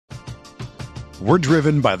We're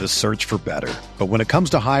driven by the search for better. But when it comes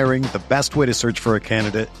to hiring, the best way to search for a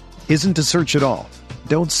candidate isn't to search at all.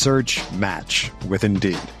 Don't search, match with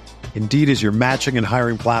Indeed. Indeed is your matching and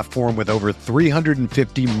hiring platform with over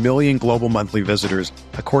 350 million global monthly visitors,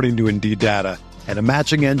 according to Indeed data, and a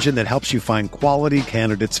matching engine that helps you find quality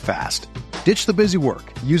candidates fast. Ditch the busy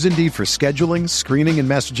work. Use Indeed for scheduling, screening, and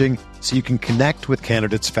messaging so you can connect with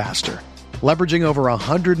candidates faster. Leveraging over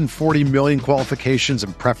 140 million qualifications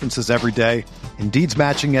and preferences every day, Indeed's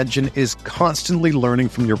matching engine is constantly learning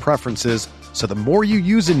from your preferences, so the more you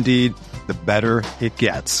use Indeed, the better it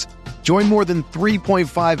gets. Join more than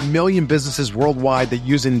 3.5 million businesses worldwide that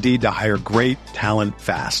use Indeed to hire great talent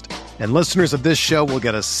fast. And listeners of this show will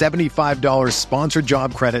get a $75 sponsored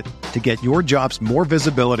job credit to get your jobs more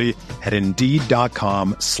visibility at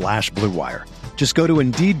Indeed.com/Blue Wire. Just go to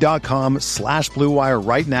Indeed.com/Blue Wire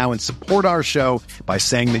right now and support our show by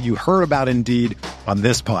saying that you heard about Indeed on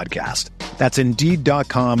this podcast. That's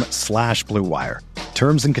Indeed.com/Blue Wire.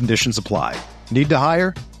 Terms and conditions apply. Need to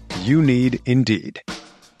hire? You need Indeed.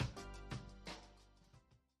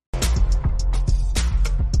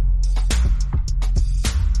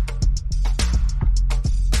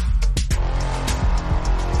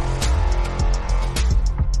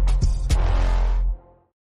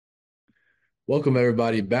 Welcome,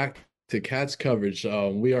 everybody, back to Cats coverage.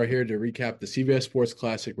 We are here to recap the CBS Sports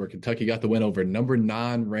Classic, where Kentucky got the win over number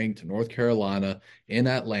 9 ranked North Carolina in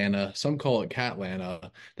Atlanta. Some call it Catlanta.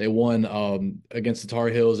 They won against the Tar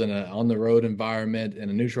Heels in an on-the-road environment, in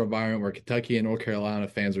a neutral environment where Kentucky and North Carolina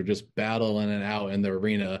fans were just battling it out in the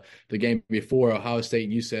arena. The game before, Ohio State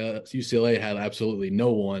and UCLA had absolutely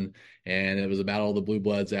no one, and it was a battle of the blue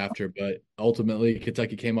bloods after. But ultimately,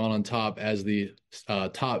 Kentucky came on top as the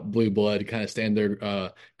top blue blood to kind of stand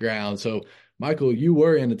their ground. So, Michael, you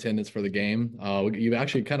were in attendance for the game. You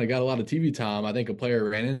actually kind of got a lot of TV time. I think a player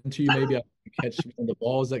ran into you, maybe I catch some of the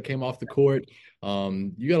balls that came off the court.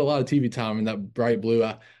 You got a lot of TV time in that bright blue.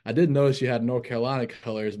 I did notice you had North Carolina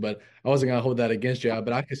colors, but I wasn't going to hold that against you.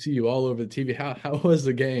 But I could see you all over the TV. How was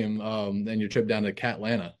the game and your trip down to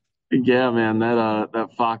Catlanta? Yeah, man,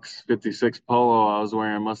 that Fox 56 polo I was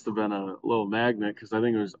wearing must have been a little magnet, because I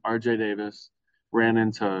think it was RJ Davis ran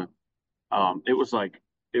into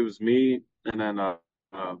it was me, and then uh,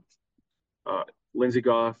 Lindsey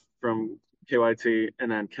Goff from KYT, and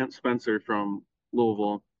then Kent Spencer from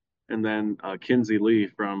Louisville, and then Kinsey Lee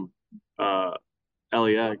from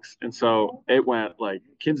LEX. And so it went like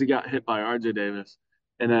Kinsey got hit by RJ Davis,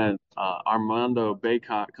 and then Armando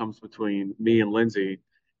Baycott comes between me and Lindsey,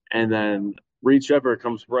 and then Reed Shepherd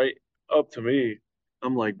comes right up to me.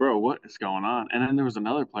 I'm like, bro, what is going on? And then there was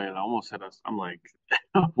another player that almost hit us. I'm like,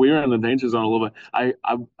 we were in the danger zone a little bit. I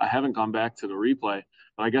haven't gone back to the replay,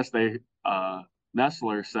 but I guess they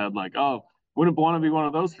Nestler said like, oh, wouldn't want to be one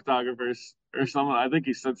of those photographers or something. I think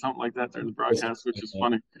he said something like that during the broadcast, which is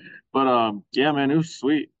funny. But yeah, man, it was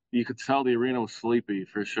sweet. You could tell the arena was sleepy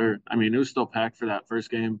for sure. I mean, it was still packed for that first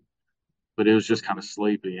game, but it was just kind of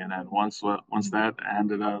sleepy. And then once that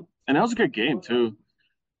ended up, and that was a good game too.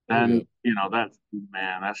 Then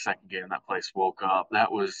that second game, that place woke up.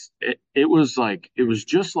 That was it. It was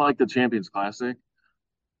just like the Champions Classic,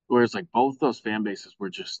 where it's like both those fan bases were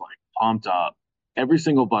just like pumped up. Every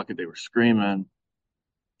single bucket they were screaming.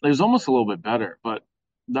 It was almost a little bit better, but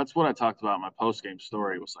that's what I talked about in my post game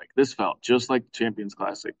story. It was like this felt just like the Champions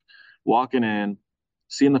Classic. Walking in,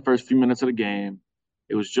 seeing the first few minutes of the game,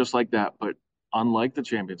 it was just like that. But unlike the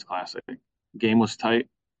Champions Classic, the game was tight,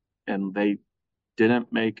 and they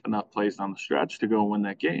didn't make enough plays on the stretch to go win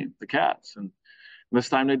that game, the Cats. And this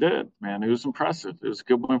time they did, man. It was impressive. It was a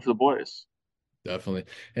good win for the boys. Definitely.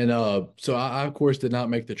 And so I, of course, did not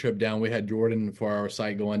make the trip down. We had Jordan for our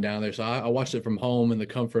site going down there. So I watched it from home in the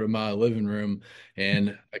comfort of my living room.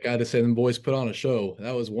 And I got to say, the boys put on a show.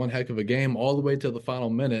 That was one heck of a game all the way to the final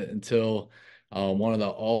minute, until one of the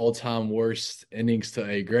all-time worst endings to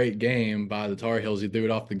a great game by the Tar Heels. He threw it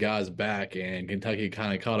off the guy's back, and Kentucky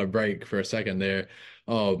kind of caught a break for a second there.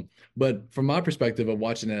 But from my perspective of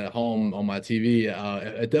watching it at home on my TV,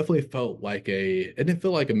 it definitely felt like it didn't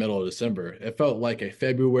feel like a middle of December. It felt like a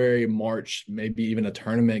February, March, maybe even a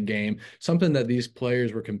tournament game, something that these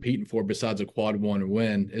players were competing for besides a quad one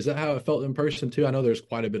win. Is that how it felt in person too? I know there's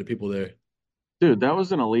quite a bit of people there. Dude, that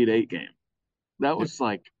was an Elite Eight game. That was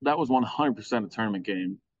 100% a tournament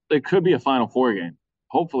game. It could be a Final Four game.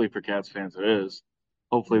 Hopefully for Cats fans it is.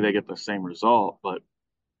 Hopefully they get the same result, but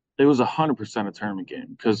it was 100% a tournament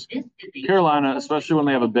game, because Carolina, especially when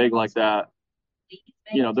they have a big like that,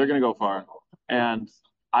 they're going to go far. And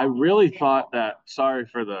I really thought that, sorry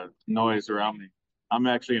for the noise around me. I'm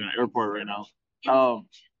actually in an airport right now.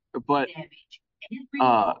 But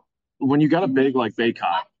when you got a big like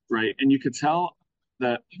Baycott, right, and you could tell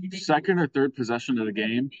that second or third possession of the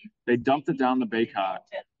game, they dumped it down the Baycott,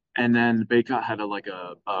 and then Baycott had a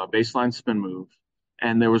baseline spin move,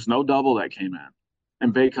 and there was no double that came in,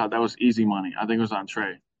 and Baycott, that was easy money. I think it was on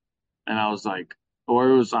Trey, and I was like, or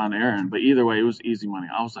it was on Aaron, but either way, it was easy money.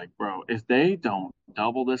 I was like, bro, if they don't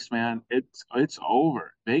double this, man, it's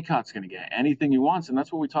over. Baycott's gonna get anything he wants, and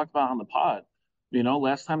that's what we talked about on the pod.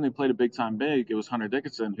 Last time they played a big time big, it was Hunter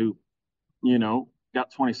Dickinson who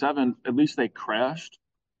got 27. At least they crashed,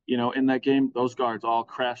 in that game. Those guards all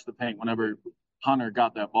crashed the paint whenever Hunter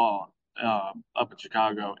got that ball up in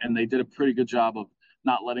Chicago. And they did a pretty good job of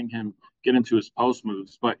not letting him get into his post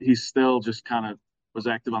moves, but he still just kind of was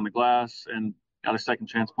active on the glass and got a second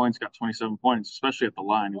chance points, got 27 points, especially at the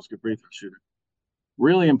line. He was a good free throw shooter.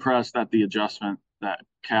 Really impressed at the adjustment that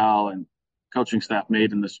Cal and coaching staff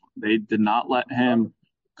made in this one. They did not let him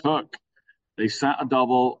cook. They sent a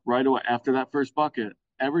double right away after that first bucket.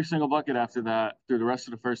 Every single bucket after that, through the rest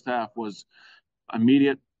of the first half, was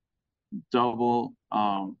immediate double.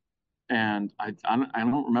 And I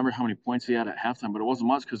don't remember how many points he had at halftime, but it wasn't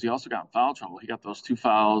much because he also got in foul trouble. He got those 2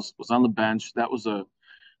 fouls, was on the bench. That was a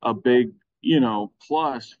big,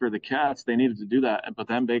 plus for the Cats. They needed to do that. But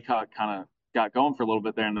then Baycott kind of got going for a little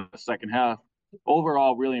bit there in the second half.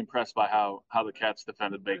 Overall, really impressed by how the Cats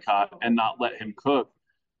defended Baycott and not let him cook.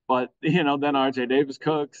 But then RJ Davis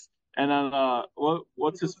cooks, and then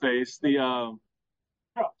what's his face? The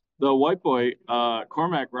white boy,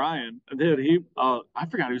 Cormac Ryan, dude. I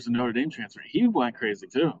forgot he was a Notre Dame transfer. He went crazy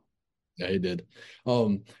too. Yeah, he did.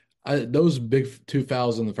 Those big 2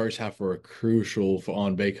 fouls in the first half were crucial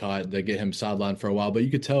on Baycott to get him sidelined for a while. But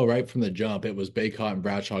you could tell right from the jump, it was Baycott and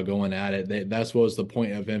Bradshaw going at it. That's what was the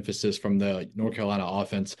point of emphasis from the North Carolina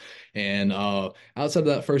offense. And outside of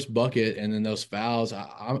that first bucket and then those fouls,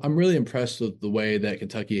 I'm really impressed with the way that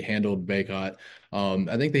Kentucky handled Baycott.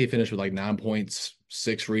 I think they finished with like 9 points,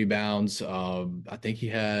 6 rebounds. I think he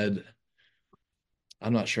had.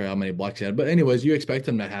 I'm not sure how many blocks he had, but anyways, you expect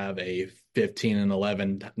him to have a 15 and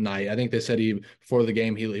 11 night. I think they said before the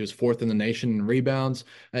game he was fourth in the nation in rebounds.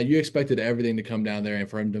 You expected everything to come down there and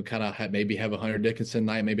for him to kind of maybe have a Hunter Dickinson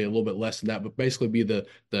night, maybe a little bit less than that, but basically be the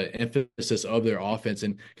emphasis of their offense.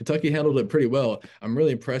 And Kentucky handled it pretty well. I'm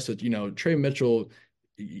really impressed with Trey Mitchell.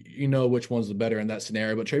 Which one's the better in that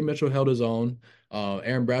scenario, but Trey Mitchell held his own.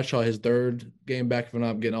 Aaron Bradshaw, his third game back, if I'm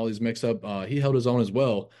not getting all these mixed up, he held his own as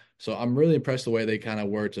well. So I'm really impressed the way they kind of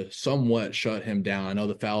were to somewhat shut him down. I know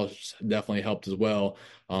the fouls definitely helped as well,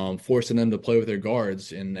 forcing them to play with their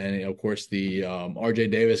guards. And of course, the R.J.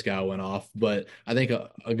 Davis guy went off. But I think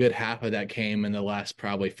a good half of that came in the last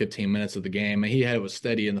probably 15 minutes of the game. And it was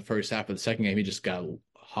steady in the first half of the second game. He just got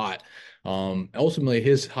hot. Ultimately,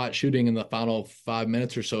 his hot shooting in the final 5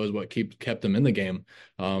 minutes or so is what kept them in the game.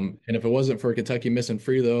 And if it wasn't for Kentucky missing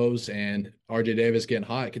free throws and RJ Davis getting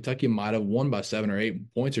hot, Kentucky might have won by 7 or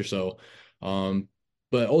 8 points or so.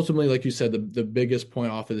 But ultimately, like you said, the biggest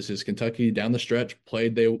point off of this is Kentucky down the stretch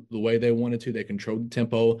played the way they wanted to. They controlled the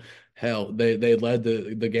tempo. Hell, they led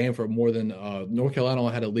the game for more than North Carolina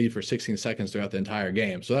had a lead for 16 seconds throughout the entire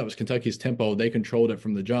game. So that was Kentucky's tempo. They controlled it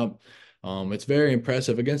from the jump. It's very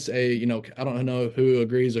impressive against I don't know who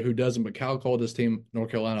agrees or who doesn't, but Cal called his team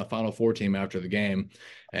North Carolina a Final Four team after the game.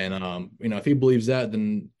 And, if he believes that,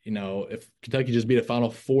 then, if Kentucky just beat a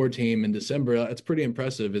Final Four team in December, that's pretty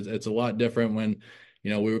impressive. It's a lot different when,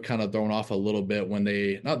 we were kind of thrown off a little bit when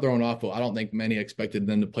not thrown off, but I don't think many expected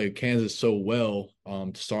them to play Kansas so well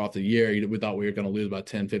to start off the year. We thought we were going to lose by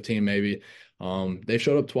 10, 15 maybe. They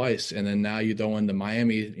showed up twice, and then now you throw into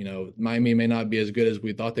Miami. Miami may not be as good as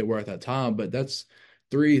we thought they were at that time, but that's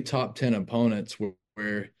 3 top 10 opponents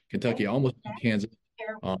where Kentucky almost beat Kansas.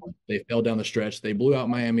 They fell down the stretch. They blew out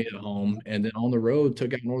Miami at home, and then on the road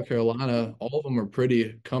took out North Carolina. All of them are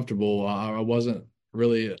pretty comfortable. I wasn't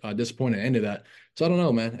really disappointed in any of that. So I don't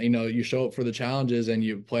know, man. You show up for the challenges and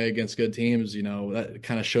you play against good teams. That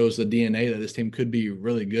kind of shows the DNA that this team could be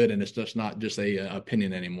really good, and it's just not just a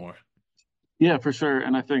opinion anymore. Yeah, for sure.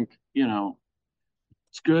 And I think,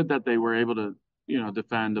 it's good that they were able to,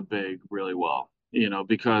 defend a big really well,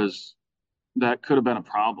 because that could have been a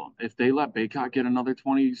problem. If they let Baycott get another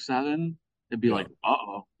 27, it'd be like,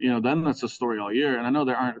 uh-oh, then that's a story all year. And I know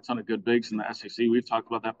there aren't a ton of good bigs in the SEC. We've talked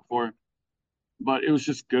about that before. But it was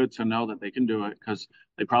just good to know that they can do it because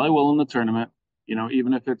they probably will in the tournament,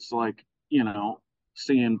 even if it's like,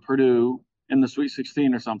 seeing Purdue in the Sweet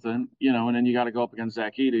 16 or something, and then you got to go up against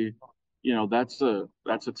Zach Edey. That's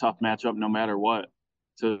a tough matchup no matter what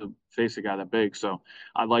to face a guy that big. So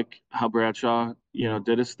I like how Bradshaw,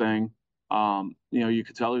 did his thing. You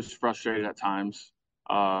could tell he was frustrated at times.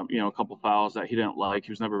 a couple fouls that he didn't like.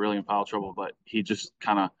 He was never really in foul trouble, but he just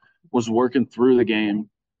kind of was working through the game.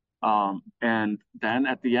 And then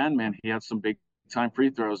at the end, man, he had some big time free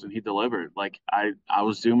throws and he delivered. Like I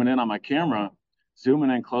was zooming in on my camera,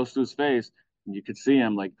 zooming in close to his face, and you could see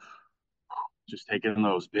him like just taking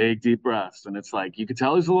those big deep breaths. And it's like you could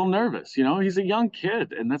tell he's a little nervous. He's a young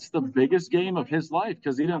kid, and that's the biggest game of his life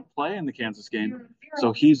because he didn't play in the Kansas game.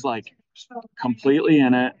 So he's like completely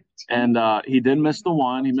in it. And he did miss the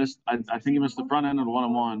one. I think he missed the front end of the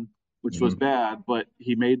 1-on-1, which was bad, but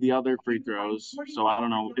he made the other free throws. So I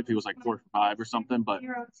don't know if he was like 4 for 5 or something, but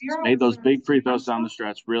he's made those big free throws down the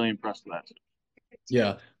stretch. Really impressed with that too.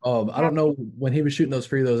 Yeah. I don't know when he was shooting those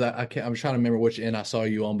free throws. I can't. I'm trying to remember which end I saw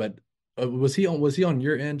you on, but was he on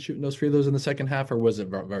your end shooting those free throws in the second half, or was it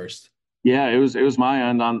reversed? Yeah, it was my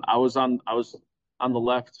end. I was on the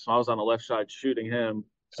left, so I was on the left side shooting him.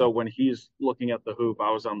 So when he's looking at the hoop, I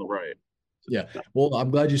was on the right. Yeah. Well, I'm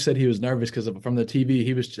glad you said he was nervous because from the TV,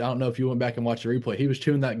 he was, I don't know if you went back and watched the replay, he was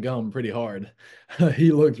chewing that gum pretty hard.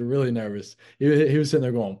 He looked really nervous. He was sitting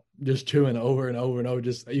there going, just chewing over and over and over.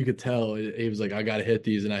 Just, you could tell he was like, I got to hit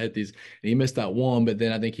these and I hit these. And he missed that one, but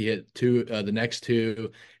then I think he hit two, the next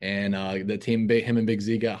two. And the team, him and Big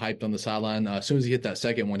Z got hyped on the sideline. As soon as he hit that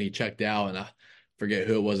second one, he checked out and I forget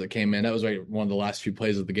who it was that came in. That was like one of the last few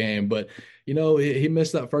plays of the game. But, he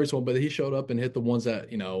missed that first one, but he showed up and hit the ones that,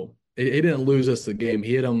 he didn't lose us the game.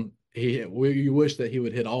 He hit them. You wish that he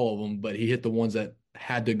would hit all of them, but he hit the ones that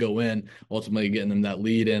had to go in, ultimately getting them that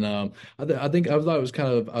lead. And I thought it was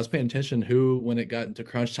I was paying attention who, when it got into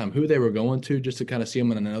crunch time, who they were going to, just to kind of see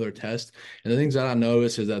them in another test. And the things that I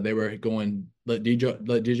noticed is that they were going, let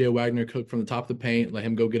DJ Wagner cook from the top of the paint, let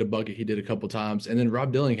him go get a bucket. He did a couple times, and then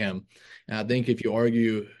Rob Dillingham. And I think if you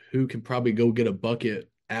argue who can probably go get a bucket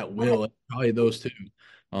at will, it's probably those two.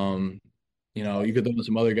 Um, you could throw in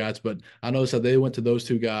some other guys, but I noticed that they went to those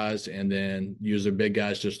two guys and then used their big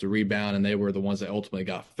guys just to rebound, and they were the ones that ultimately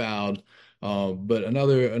got fouled. But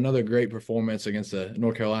another great performance against the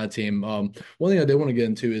North Carolina team. One thing I did want to get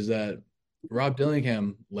into is that Rob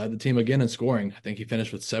Dillingham led the team again in scoring. I think he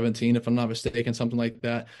finished with 17, if I'm not mistaken, something like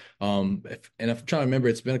that. If I'm trying to remember,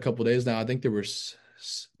 it's been a couple of days now. I think there were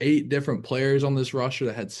 8 different players on this roster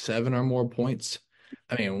that had 7 or more points.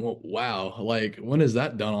 I mean, wow. Like, when is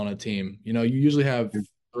that done on a team? You usually have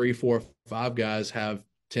 3, 4, 5 guys have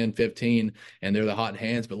 10, 15, and they're the hot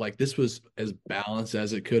hands. But like, this was as balanced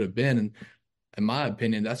as it could have been. And in my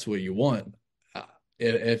opinion, that's what you want.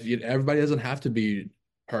 Everybody doesn't have to be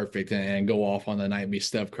perfect and go off on the night and be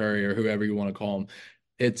Steph Curry or whoever you want to call them.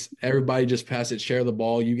 It's everybody just pass it, share the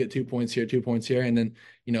ball. You get 2 points here, 2 points here. And then,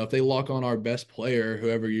 if they lock on our best player,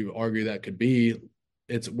 whoever you argue that could be,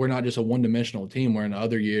 we're not just a one-dimensional team. Where in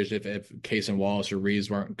other years, if Case and Wallace or Reeves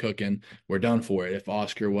weren't cooking, we're done for it. If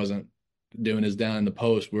Oscar wasn't doing his down in the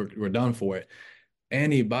post, we're done for it.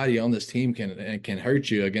 Anybody on this team can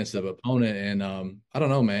hurt you against the opponent. And I don't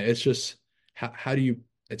know, man. It's just how do you?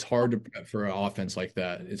 It's hard to prep for an offense like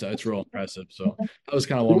that. It's real impressive. So that was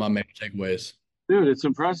kind of one of my main takeaways. Dude, it's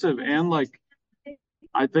impressive. And like,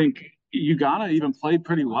 I think Ugana even played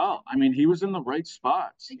pretty well. I mean, he was in the right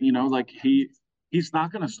spots. Like he's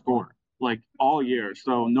not going to score like all year,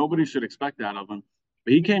 so nobody should expect that of him.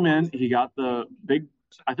 But he came in, he got the big,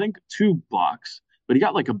 I think 2 blocks, but he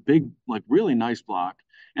got like a big, like really nice block.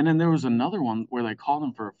 And then there was another one where they called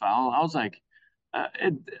him for a foul. I was like,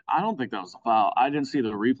 I don't think that was a foul. I didn't see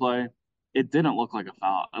the replay. It didn't look like a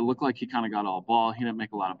foul. It looked like he kind of got all ball. He didn't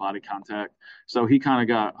make a lot of body contact, so he kind of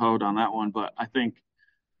got hoed on that one. But I think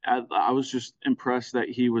I was just impressed that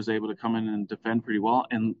he was able to come in and defend pretty well.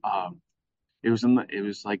 And it was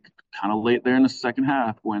like kind of late there in the second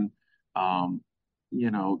half when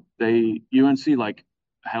they UNC like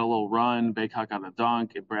had a little run. Baycott got a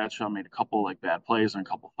dunk, and Bradshaw made a couple like bad plays and a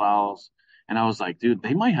couple fouls. And I was like, dude,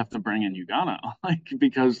 they might have to bring in Ugana, like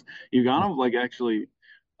because Ugana like actually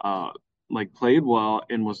like played well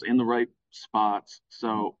and was in the right spots.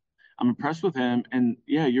 So I'm impressed with him. And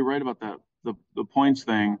yeah, you're right about that the points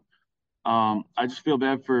thing. I just feel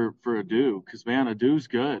bad for Adu because man, Adu's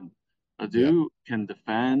good. Yeah. Adu can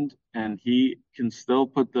defend and he can still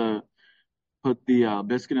put the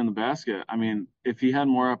biscuit in the basket. I mean, if he had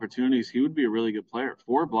more opportunities, he would be a really good player.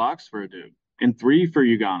 4 blocks for Adu and 3 for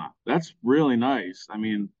Ugana. That's really nice. I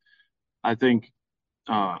mean, I think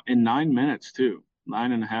in 9 minutes too,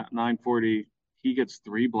 9.5, 9:40, he gets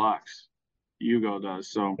 3 blocks. Hugo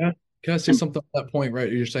does. So Yeah. Can I say something on that point,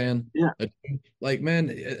 right? You're saying, yeah, like, man,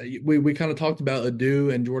 we kind of talked about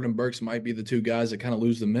Adu and Jordan Burks might be the 2 guys that kind of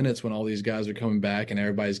lose the minutes when all these guys are coming back and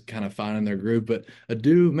everybody's kind of finding their groove. But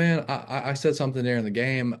Adu, man, I said something there in the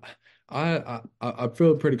game. I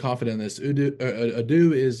feel pretty confident in this.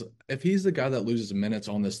 Adu is if he's the guy that loses minutes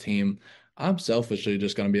on this team, I'm selfishly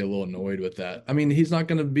just going to be a little annoyed with that. I mean, he's not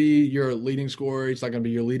going to be your leading scorer. He's not going to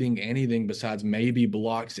be your leading anything besides maybe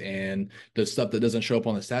blocks and the stuff that doesn't show up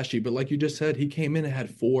on the stat sheet. But like you just said, he came in and had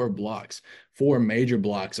 4 blocks, 4 major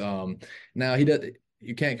blocks. Now he does.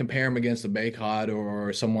 You can't compare him against a Baycott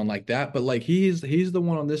or someone like that, but like he's the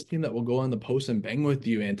one on this team that will go in the post and bang with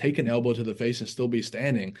you and take an elbow to the face and still be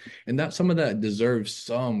standing. And that some of that deserves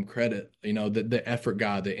some credit. The effort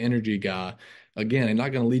guy, the energy guy. Again, I'm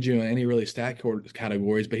not going to lead you in any really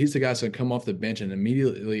categories, but he's the guy that's going to come off the bench and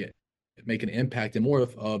immediately make an impact and more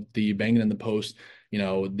of the banging in the post.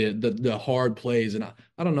 The hard plays. And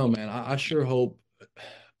I don't know, man. I sure hope.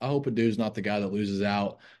 I hope a dude's not the guy that loses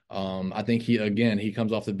out. I think he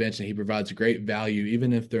comes off the bench and he provides great value,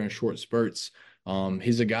 even if they're in short spurts.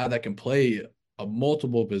 He's a guy that can play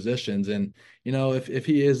multiple positions, and if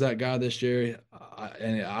he is that guy this year,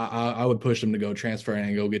 I would push him to go transfer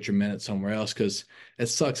and go get your minutes somewhere else because it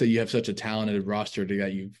sucks that you have such a talented roster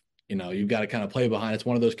that you've got to kind of play behind. It's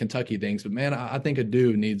one of those Kentucky things, but man, I think a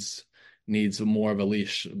dude needs more of a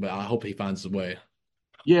leash, but I hope he finds his way.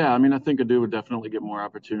 Yeah, I mean, I think Adu would definitely get more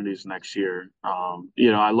opportunities next year.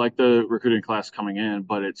 I like the recruiting class coming in,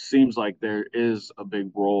 but it seems like there is a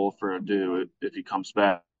big role for Adu if he comes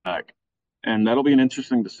back. And that'll be an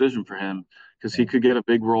interesting decision for him because he could get a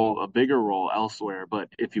bigger role elsewhere. But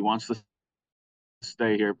if he wants to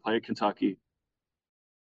stay here, play at Kentucky.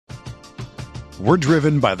 We're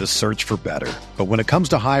driven by the search for better. But when it comes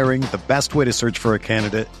to hiring, the best way to search for a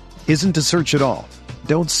candidate isn't to search at all.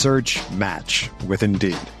 Don't search, match with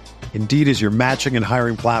Indeed. Indeed is your matching and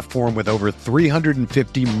hiring platform with over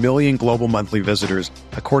 350 million global monthly visitors,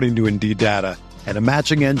 according to Indeed data, and a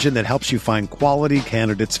matching engine that helps you find quality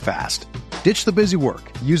candidates fast. Ditch the busy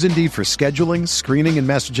work. Use Indeed for scheduling, screening, and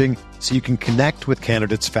messaging so you can connect with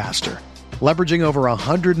candidates faster. Leveraging over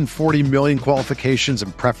 140 million qualifications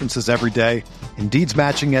and preferences every day, Indeed's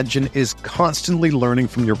matching engine is constantly learning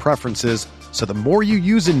from your preferences, so the more you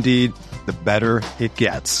use Indeed, the better it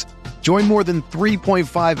gets. Join more than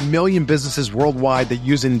 3.5 million businesses worldwide that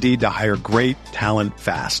use Indeed to hire great talent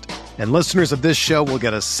fast. And listeners of this show will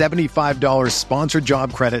get a $75 sponsored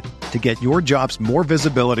job credit to get your jobs more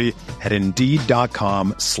visibility at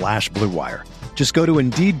Indeed.com/Blue Wire. Just go to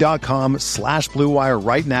Indeed.com/Blue Wire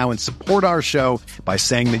right now and support our show by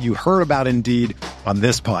saying that you heard about Indeed on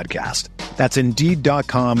this podcast. That's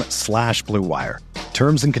Indeed.com/Blue Wire.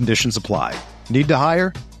 Terms and conditions apply. Need to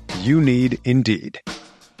hire? You need Indeed.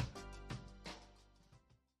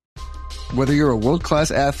 Whether you're a world-class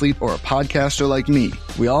athlete or a podcaster like me,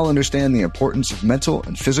 we all understand the importance of mental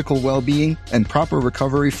and physical well-being and proper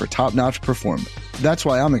recovery for top-notch performance. That's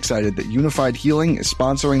why I'm excited that Unified Healing is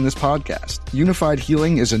sponsoring this podcast. Unified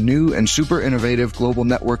Healing is a new and super innovative global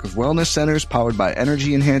network of wellness centers powered by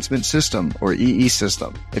Energy Enhancement System, or EE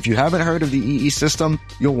System. If you haven't heard of the EE System,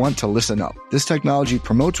 you'll want to listen up. This technology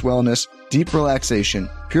promotes wellness, deep relaxation,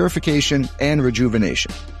 purification, and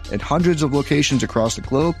rejuvenation. At hundreds of locations across the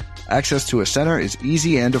globe, access to a center is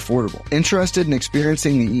easy and affordable. Interested in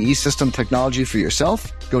experiencing the EE System technology for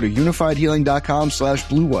yourself? Go to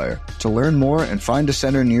unifiedhealing.com/Blue Wire to learn more and find a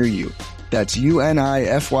center near you. That's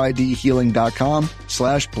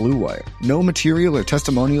UNIFYDhealing.com/Blue Wire. No material or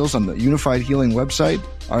testimonials on the Unified Healing website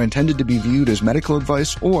are intended to be viewed as medical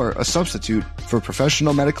advice or a substitute for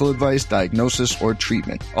professional medical advice, diagnosis, or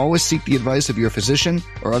treatment. Always seek the advice of your physician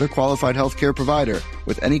or other qualified healthcare provider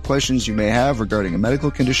with any questions you may have regarding a medical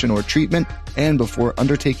condition or treatment and before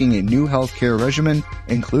undertaking a new healthcare regimen,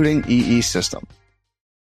 including EE System.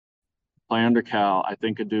 Play under Cal. I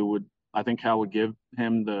think Cal would give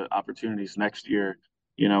him the opportunities next year,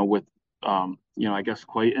 with, I guess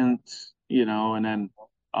Quaintance, and then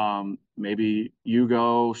maybe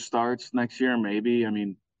Hugo starts next year, maybe. I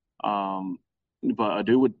mean, but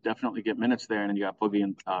Adu would definitely get minutes there, and then you got Boogie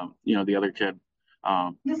and, the other kid,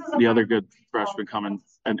 the other good freshman coming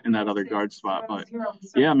in that other guard spot. But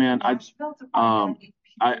yeah, man, I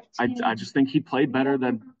just think he played better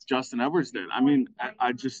than Justin Edwards did. I mean,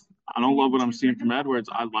 I don't love what I'm seeing from Edwards.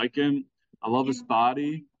 I like him. I love his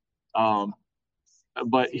body.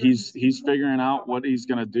 But he's figuring out what he's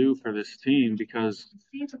going to do for this team because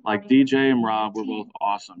like DJ and Rob were both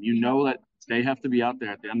awesome. That they have to be out there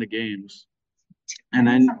at the end of games. And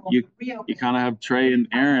then you kind of have Trey and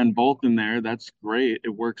Aaron both in there. That's great. It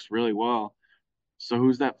works really well. So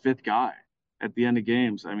who's that fifth guy at the end of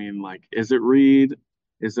games? I mean, like, is it Reed?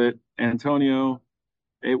 Is it Antonio?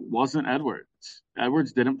 It wasn't Edwards.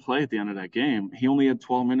 Edwards didn't play at the end of that game. He only had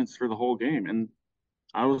 12 minutes for the whole game. And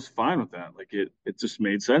I was fine with that. Like it just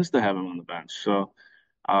made sense to have him on the bench. So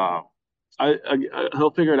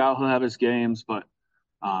He'll figure it out. He'll have his games, but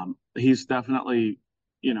he's definitely,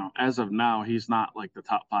 as of now, he's not like the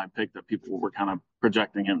top 5 pick that people were kind of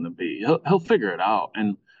projecting him to be. He'll figure it out,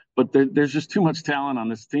 but there's just too much talent on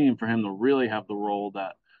this team for him to really have the role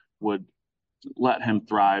that would let him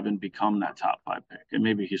thrive and become that top 5 pick. And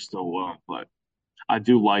maybe he still will, but I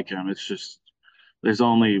do like him. It's just there's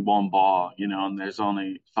only one ball, and there's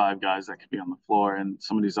only 5 guys that could be on the floor, and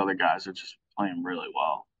some of these other guys are just playing really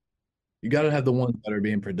well. You got to have the ones that are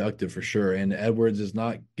being productive for sure. And Edwards is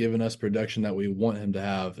not giving us production that we want him to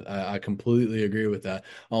have. I completely agree with that.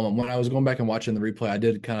 When I was going back and watching the replay, I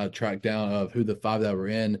did kind of track down of who the 5 that were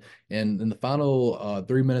in. And in the final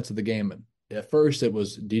 3 minutes of the game, at first it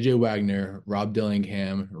was DJ Wagner, Rob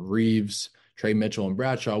Dillingham, Reeves, Trey Mitchell, and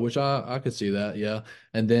Bradshaw, which I could see that, yeah.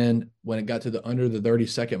 And then when it got to the under the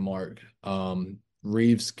 30-second mark,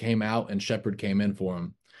 Reeves came out and Shepherd came in for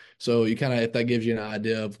him. So you kind of, if that gives you an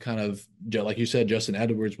idea of kind of, like you said, Justin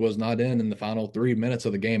Edwards was not in the final 3 minutes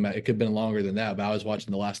of the game. It could have been longer than that, but I was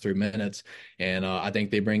watching the last 3 minutes, and I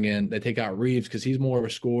think they take out Reeves because he's more of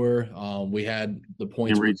a scorer. We had the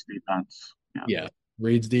points. And Reed's defense. Yeah.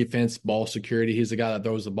 Reed's defense, ball security. He's the guy that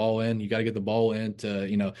throws the ball in. You got to get the ball in to,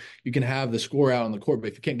 you can have the score out on the court, but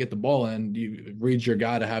if you can't get the ball in, Reed's your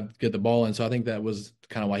guy to get the ball in. So I think that was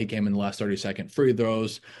kind of why he came in the last 30-second free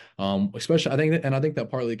throws. Especially, I think that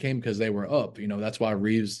partly came because they were up. That's why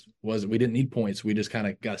Reeves we didn't need points. We just kind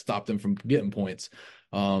of got to stop them from getting points.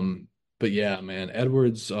 But yeah, man,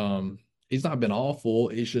 Edwards, he's not been awful.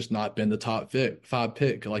 He's just not been the top 5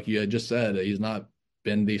 pick, like you had just said. He's not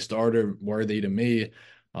been the starter worthy to me.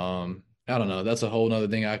 I don't know. That's a whole nother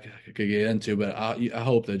thing I could get into, but I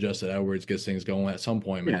hope that Justin Edwards gets things going at some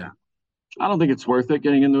point, man. Yeah. I don't think it's worth it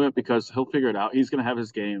getting into it because he'll figure it out. He's going to have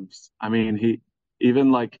his games. I mean, he even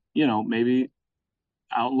maybe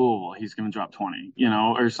out Louisville, he's going to drop 20,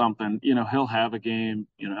 or something. He'll have a game,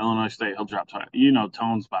 Illinois State, he'll drop 20.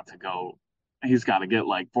 Tone's about to go. He's got to get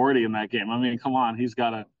like 40 in that game. I mean, come on. He's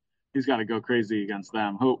got to go crazy against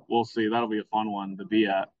them. We'll see. That'll be a fun one to be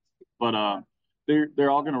at. But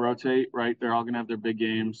they're all going to rotate, right? They're all going to have their big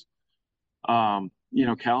games.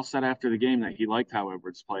 Cal said after the game that he liked how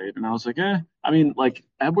Edwards played, and I was like, I mean, like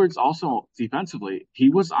Edwards also defensively, he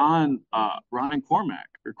was on Ryan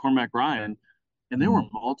Cormac Ryan, and there were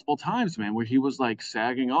multiple times, man, where he was like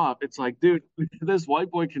sagging off. It's like, dude, this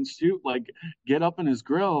white boy can shoot, like get up in his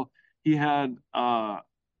grill. He had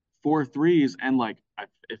 4 threes, and like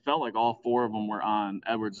it felt like all 4 of them were on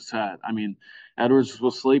Edwards' head. I mean, Edwards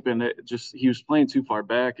was sleeping. He was playing too far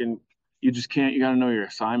back, and you just can't. You got to know your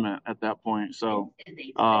assignment at that point. So,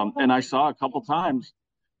 and I saw a couple times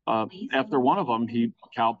after one of them,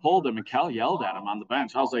 Cal pulled him, and Cal yelled at him on the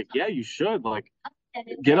bench. I was like, yeah, you should like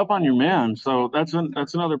get up on your man. So that's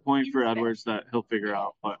another point for Edwards that he'll figure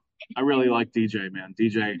out. But I really like DJ, man.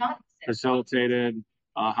 DJ facilitated.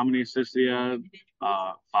 How many assists he had?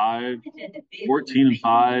 5, 14 and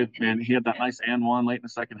 5. Man, he had that nice and one late in the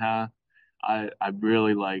second half. I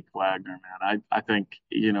really like Wagner, man. I think,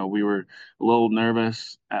 we were a little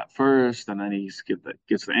nervous at first, and then he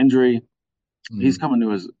gets the injury. He's coming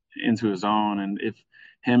into his own, and if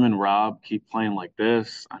him and Rob keep playing like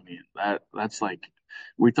this, I mean, that's like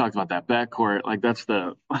we talked about that backcourt. Like that's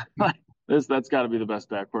that's got to be the best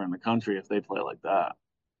backcourt in the country if they play like that.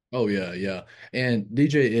 Oh yeah, yeah. And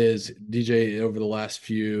DJ over the last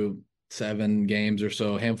 7 games or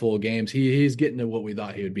so, handful of games, he's getting to what we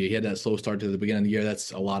thought he would be. He had that slow start to the beginning of the year.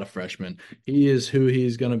 That's a lot of freshmen. He is who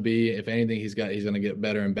he's going to be. If anything, he's going to get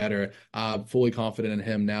better and better. I'm fully confident in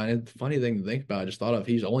him now. And the funny thing to think about, I just thought of,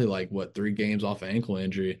 he's only like 3 games off an ankle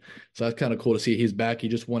injury. So that's kind of cool to see. He's back. He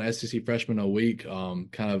just won SEC Freshman of the Week, kind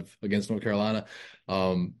of against North Carolina.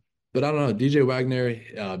 But I don't know, DJ Wagner,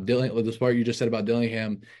 the part you just said about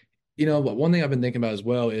Dillingham, but one thing I've been thinking about as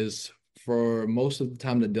well is for most of the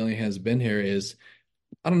time that Dillingham has been here is,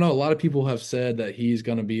 I don't know, a lot of people have said that he's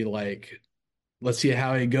going to be like, let's see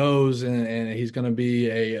how he goes, and he's going to be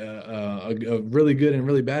a really good and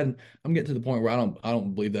really bad. And I'm getting to the point where I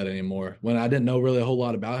don't believe that anymore. When I didn't know really a whole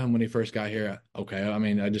lot about him when he first got here, okay, I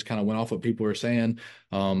mean, I just kind of went off what people were saying.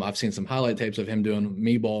 I've seen some highlight tapes of him doing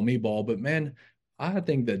me ball, but man, I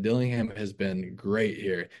think that Dillingham has been great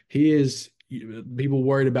here. He is. People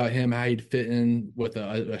worried about him, how he'd fit in with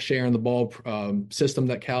a sharing the ball system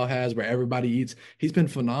that Cal has where everybody eats. He's been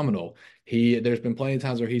phenomenal. There's been plenty of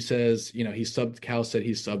times where he says, Cal said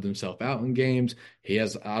he subbed himself out in games. He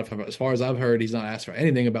has, as far as I've heard, he's not asked for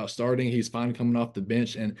anything about starting. He's fine coming off the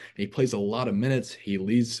bench, and he plays a lot of minutes. He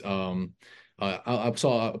leads. I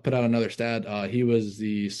put out another stat. He has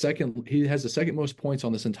the second most points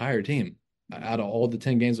on this entire team. Out of all the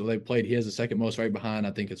 10 games that they've played, he has the second most, right behind,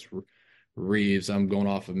 I think it's Reeves. I'm going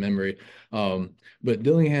off of memory. But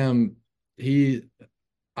Dillingham, he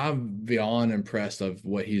I'm beyond impressed of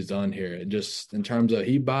what he's done here. Just in terms of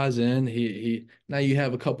he buys in, he now you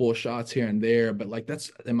have a couple of shots here and there, but like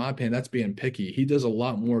that's in my opinion, that's being picky. He does a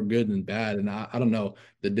lot more good than bad. And I don't know.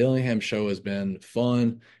 The Dillingham show has been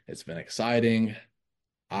fun. It's been exciting.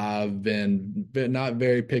 I've been not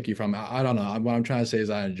very picky from I don't know. What I'm trying to say is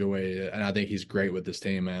I enjoy it, and I think he's great with this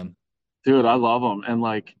team, man. Dude, I love him. And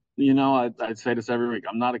like, I'd say this every week.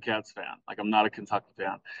 I'm not a Cats fan. Like, I'm not a Kentucky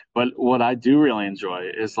fan. But what I do really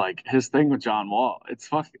enjoy is like his thing with John Wall. It's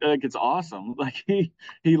awesome. Like he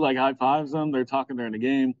like high fives them. They're talking during the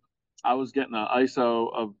game. I was getting an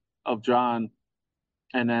ISO of John,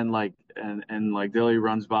 and then like Dilly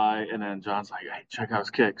runs by, and then John's like, "Hey, check out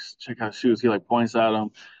his kicks. Check out his shoes." He like points at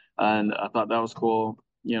him, and I thought that was cool.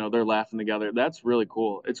 They're laughing together. That's really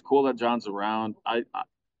cool. It's cool that John's around. I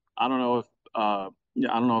don't know if I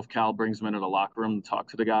don't know if Cal brings him into the locker room to talk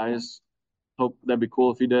to the guys. Hope that'd be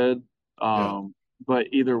cool if he did. Yeah. But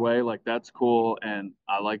either way, like that's cool, and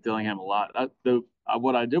I like Dillingham a lot.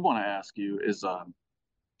 What I did want to ask you is,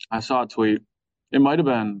 I saw a tweet. It might have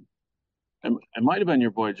been it might have been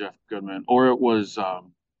your boy Jeff Goodman, or it was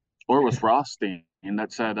Rothstein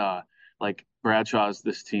that said like Bradshaw's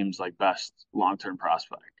this team's like best long term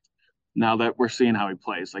prospect. Now that we're seeing how he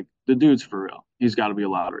plays, like the dude's for real. He's got to be a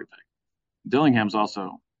lottery pick. Dillingham's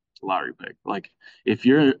also a lottery pick. Like if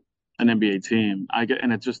you're an NBA team,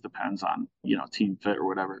 and it just depends on team fit or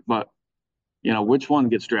whatever. But which one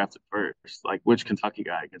gets drafted first? Like which Kentucky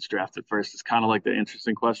guy gets drafted first is kind of like the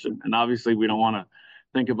interesting question. And obviously we don't want to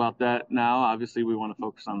think about that now. Obviously we want to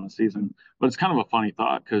focus on the season. But it's kind of a funny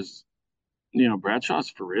thought because Bradshaw's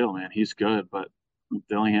for real, man. He's good, but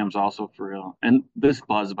Dillingham's also for real. And this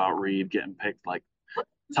buzz about Reed getting picked like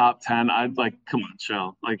top 10, I'd like, come on,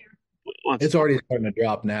 chill. Like, let's. It's already starting to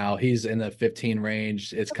drop now. He's in the 15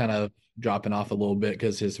 range. It's kind of dropping off a little bit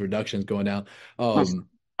because his reduction's going down.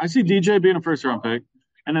 I see DJ being a first round pick.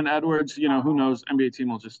 And then Edwards, who knows? NBA team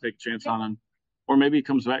will just take a chance on him. Or maybe he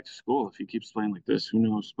comes back to school if he keeps playing like this. Who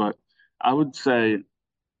knows? But I would say,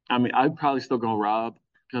 I mean, I'd probably still go Rob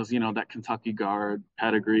because, that Kentucky guard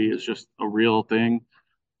pedigree is just a real thing.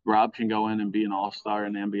 Rob can go in and be an all-star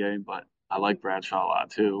in the NBA, but I like Bradshaw a lot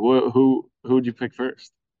too. Who would you pick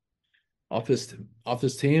first? Off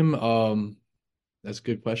this team, that's a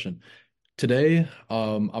good question. Today,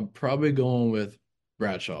 I'm probably going with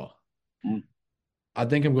Bradshaw. Mm. I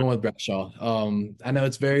think I'm going with Bradshaw. I know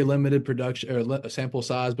it's very limited production or sample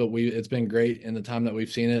size, but it's been great in the time that we've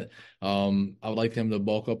seen it. I would like him to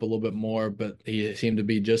bulk up a little bit more, but he seemed to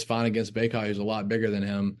be just fine against Baycott, who's a lot bigger than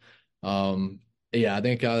him. Yeah, I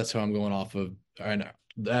think that's who I'm going off of. All right,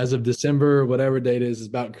 as of December, whatever date is, it's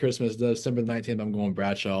about Christmas, December 19th, I'm going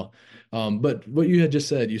Bradshaw. But what you had just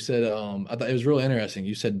said, you said, I thought it was really interesting.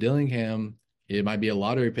 You said Dillingham, it might be a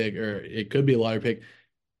lottery pick, or it could be a lottery pick.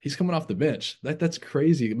 He's coming off the bench. That's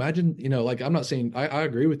crazy. Imagine, like I'm not saying I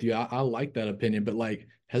agree with you. I like that opinion, but like,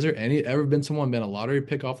 has there ever been someone been a lottery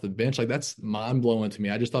pick off the bench? Like that's mind blowing to me.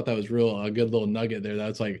 I just thought that was a good little nugget there.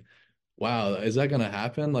 That's like, wow, is that gonna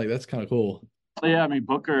happen? Like that's kind of cool. Yeah, I mean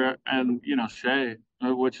Booker and Shea,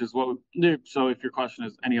 which is what. So if your question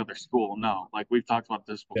is any other school, no. Like we've talked about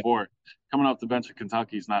this Yeah. before. Coming off the bench at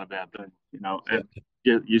Kentucky is not a bad thing. Yeah. And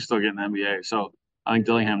you still get an NBA. So I think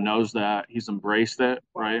Dillingham knows that. He's embraced it,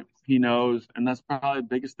 right? He knows, and that's probably the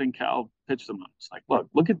biggest thing Cal pitched him on. It's like,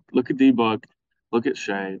 look at D Book, look at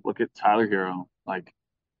Shea, look at Tyler Hero. Like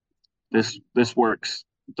this works.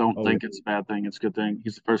 Don't Oh, think it's a bad thing. It's a good thing.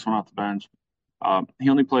 He's the first one off the bench. He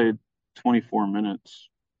only played 24 minutes.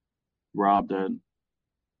 Rob did.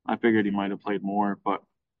 I figured he might have played more, but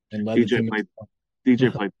and led the DJ team. played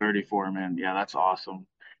DJ played 34, man. Yeah, that's awesome.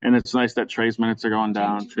 And it's nice that Trey's minutes are going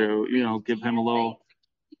down too. Give him a little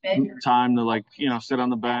time to sit on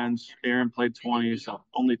the bench. Aaron played 20, so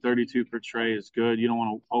only 32 for Trey is good. You don't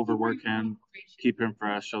want to overwork him, keep him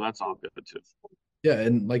fresh. So that's all good too. Yeah,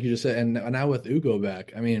 and like you just said, and now with Ugo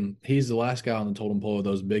back, I mean, he's the last guy on the totem pole of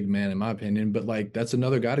those big men, in my opinion. But like, that's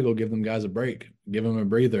another guy to go give them guys a break, give them a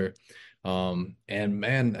breather. And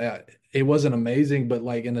man, it wasn't amazing, but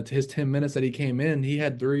like in his 10 minutes that he came in, he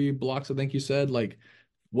had 3 blocks. I think you said, like,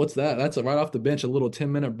 what's that? That's right off the bench, a little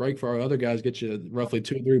 10-minute break for our other guys, get you roughly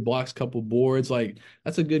 2 or 3 blocks, couple boards. Like,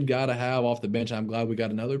 that's a good guy to have off the bench. I'm glad we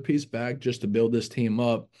got another piece back just to build this team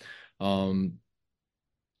up.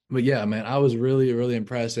 But yeah, man, I was really, really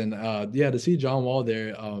impressed. And yeah, to see John Wall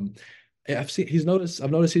there, I've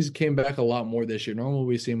noticed he's came back a lot more this year. Normally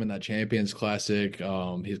we see him in that Champions Classic.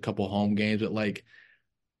 He's a couple home games, but like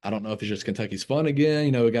I don't know if it's just Kentucky's fun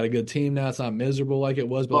again. We got a good team now. It's not miserable like it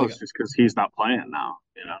was, but Well, like it's just because he's not playing now.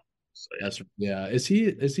 So, yeah. Yeah. Is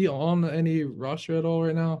he on any roster at all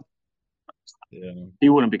right now? Yeah. He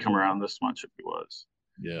wouldn't be coming around this much if he was.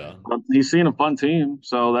 Yeah. But he's seen a fun team,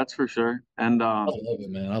 so that's for sure. And I love it,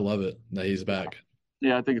 man. I love it that he's back.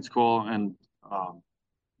 yeah, I think it's cool. And um,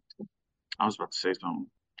 I was about to say something.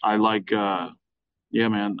 I like, yeah,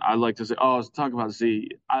 man. I like to say. Oh, I was talking about Z.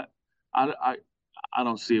 I, I, I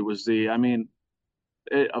don't see it with Z. I mean,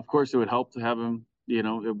 of course, it would help to have him. It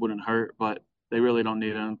wouldn't hurt, but they really don't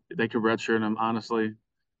need him. They could redshirt him, honestly,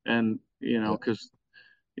 and Yeah. because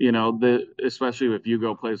the especially if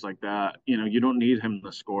Hugo plays like that, you don't need him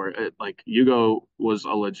to score. Like Hugo was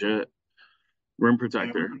a legit rim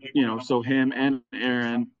protector, so him and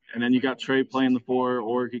Aaron, and then you got Trey playing the four,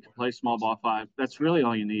 or he can play small ball five. That's really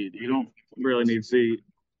all you need. You don't really need Z.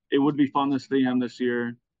 It would be fun to see him this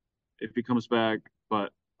year if he comes back,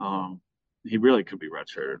 but he really could be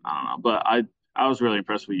redshirted. I don't know, but I was really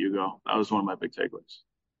impressed with Hugo. That was one of my big takeaways.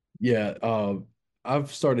 Yeah.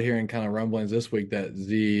 I've started hearing kind of rumblings this week that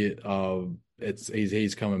Z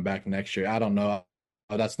he's coming back next year. I don't know.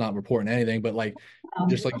 That's not reporting anything, but like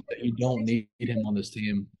just like you don't need him on this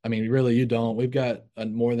team. I mean, really, you don't. We've got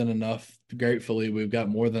more than enough. Gratefully, we've got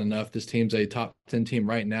more than enough. This team's a top 10 team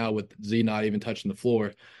right now with Z not even touching the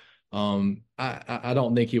floor. I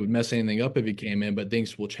don't think he would mess anything up if he came in, but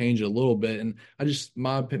things will change a little bit. And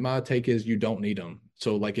my take is you don't need him.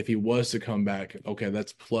 So like if he was to come back, okay,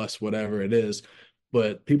 that's plus whatever it is.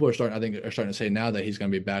 But people are starting to say now that he's going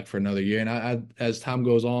to be back for another year. And as time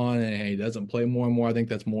goes on and he doesn't play more and more, I think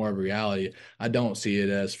that's more of a reality. I don't see it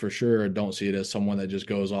as for sure. Don't see it as someone that just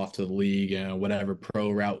goes off to the league and whatever pro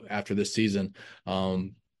route after this season.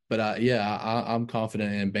 But yeah, I'm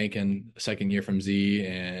confident in banking a second year from Z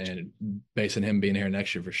and basing him being here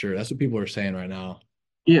next year for sure. That's what people are saying right now.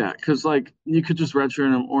 Yeah, because like you could just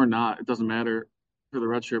redshirt him or not. It doesn't matter for the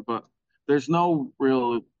redshirt, but there's no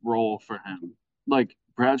real role for him. Like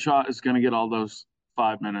Bradshaw is going to get all those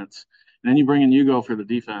 5 minutes, and then you bring in Hugo for the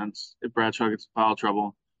defense if Bradshaw gets foul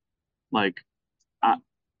trouble. Like I,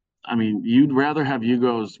 I mean, you'd rather have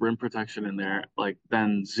Hugo's rim protection in there, like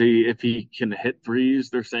than Z if he can hit threes.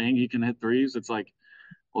 They're saying he can hit threes. It's like,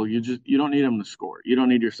 well, you don't need him to score. You don't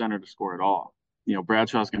need your center to score at all.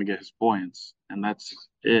 Bradshaw's going to get his points, and that's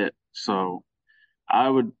it. So I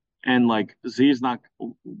would, and like Z's not.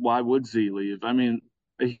 Why would Z leave? I mean,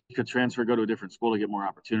 he could transfer, go to a different school to get more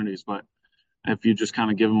opportunities, but if you just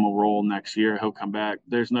kind of give him a role next year, he'll come back.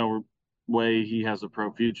 There's no way he has a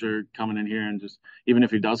pro future coming in here and just even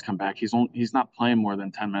if he does come back, he's not playing more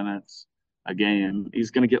than 10 minutes a game.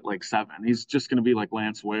 He's going to get like 7. He's just going to be like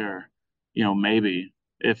Lance Ware, maybe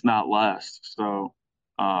if not less. So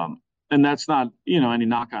and that's not, any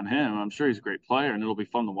knock on him. I'm sure he's a great player and it'll be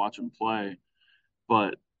fun to watch him play.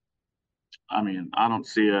 But I mean, I don't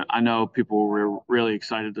see it. I know people were really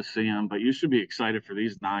excited to see him, but you should be excited for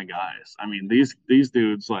these 9 guys. I mean, these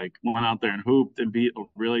dudes like went out there and hooped and beat a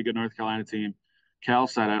really good North Carolina team. Cal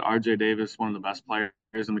said it. RJ Davis, one of the best players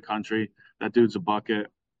in the country. That dude's a bucket.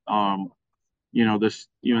 This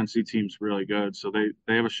UNC team's really good, so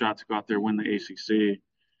they have a shot to go out there and win the ACC.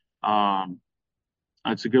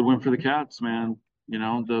 It's a good win for the Cats, man.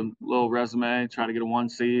 The little resume, try to get a 1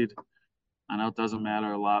 seed. I know it doesn't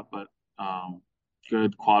matter a lot, but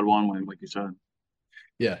good quad 1 win, like you said.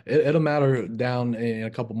 Yeah, it'll matter down in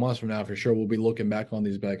a couple months from now for sure. We'll be looking back on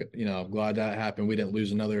these back. I'm glad that happened. We didn't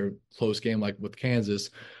lose another close game like with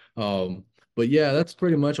Kansas. But yeah, that's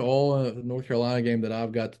pretty much all North Carolina game that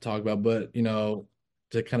I've got to talk about. But to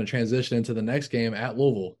kind of transition into the next game at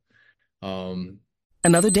Louisville.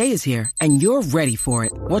 Another day is here, and you're ready for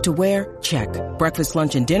it. What to wear? Check. Breakfast,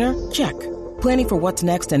 lunch, and dinner? Check. Planning for what's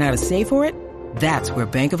next and how to save for it? That's where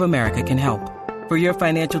Bank of America can help. For your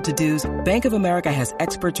financial to-dos, Bank of America has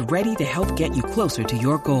experts ready to help get you closer to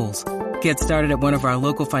your goals. Get started at one of our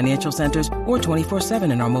local financial centers or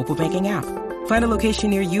 24/7 in our mobile banking app. Find a location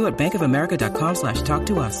near you at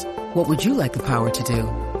bankofamerica.com/talktous. What would you like the power to do?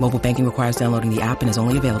 Mobile banking requires downloading the app and is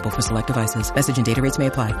only available for select devices. Message and data rates may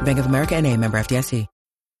apply. Bank of America NA, member FDIC.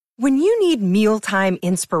 When you need mealtime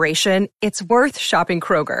inspiration, it's worth shopping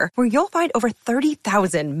Kroger, where you'll find over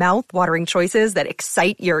 30,000 mouth-watering choices that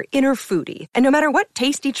excite your inner foodie. And no matter what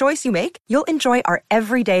tasty choice you make, you'll enjoy our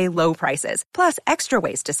everyday low prices, plus extra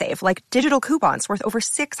ways to save, like digital coupons worth over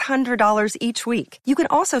 $600 each week. You can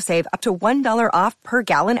also save up to $1 off per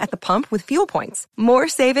gallon at the pump with fuel points. More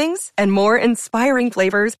savings and more inspiring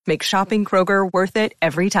flavors make shopping Kroger worth it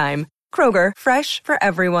every time. Kroger, fresh for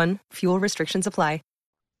everyone. Fuel restrictions apply.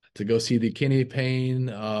 To go see the Kenny Payne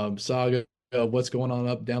saga of what's going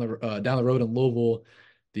on down the road in Louisville,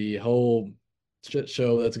 the whole shit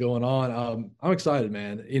show that's going on. I'm excited,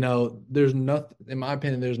 man. There's nothing, in my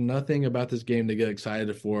opinion, there's nothing about this game to get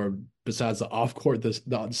excited for besides the off court,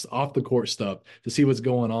 the off the court stuff to see what's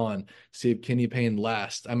going on, see if Kenny Payne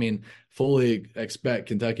lasts. I mean, fully expect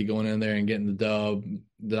Kentucky going in there and getting the dub.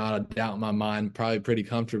 Not a doubt in my mind, probably pretty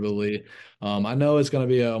comfortably. I know it's going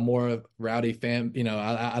to be a more rowdy fan.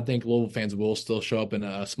 I think Louisville fans will still show up in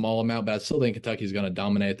a small amount, but I still think Kentucky's going to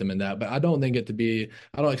dominate them in that. But I don't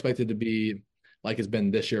expect it to be like it's been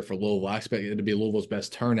this year for Louisville. I expect it to be Louisville's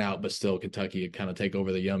best turnout, but still Kentucky kind of take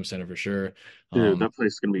over the Yum Center for sure. Dude, that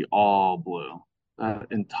place is gonna be all blue. That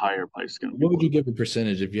entire place is gonna be What would blue. you give a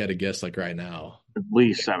percentage if you had to guess like right now? At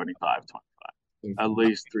least 75, 25. At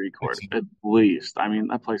least three quarters. At least. I mean,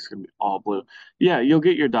 that place is gonna be all blue. Yeah, you'll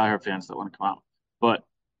get your diehard fans that want to come out, but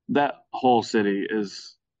that whole city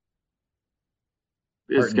is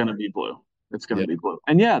gonna be blue. It's gonna Yeah. be blue.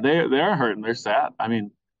 And yeah, they are hurting. They're sad. I mean,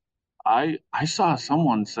 I saw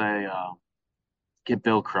someone say get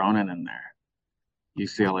Bill Cronin in there.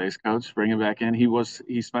 UCLA's coach, bring him back in.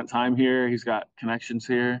 He spent time here. He's got connections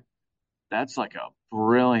here. That's like a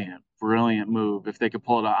brilliant, brilliant move. If they could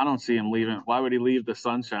pull it out, I don't see him leaving. Why would he leave the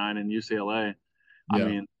sunshine in UCLA? I Yeah.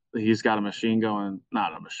 mean, he's got a machine going,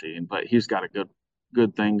 not a machine, but he's got a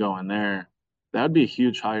good thing going there. That would be a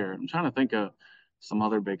huge hire. I'm trying to think of some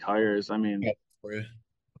other big hires. I mean, Yeah, for you.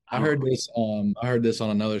 I don't know. I heard this on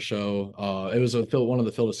another show. It was one of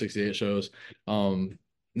the Phil 68 shows.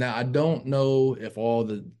 Now I don't know if all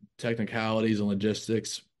the technicalities and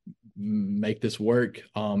logistics make this work.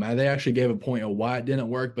 And they actually gave a point of why it didn't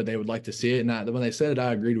work, but they would like to see it. And when they said it,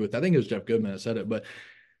 I agreed with. I think it was Jeff Goodman that said it, but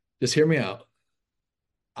just hear me out.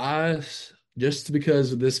 I just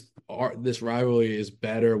because this rivalry is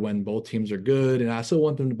better when both teams are good, and I still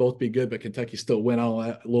want them to both be good, but Kentucky still win. I don't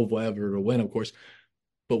want Louisville ever to win, of course.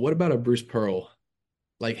 But what about a Bruce Pearl?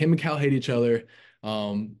 Like him and Cal hate each other.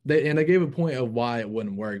 They gave a point of why it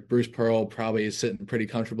wouldn't work. Bruce Pearl probably is sitting pretty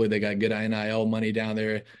comfortably. They got good NIL money down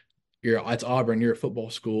there. It's Auburn, you're a football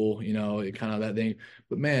school, kind of that thing.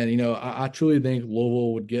 But man, I truly think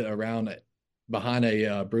Louisville would get around it behind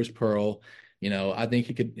a Bruce Pearl. I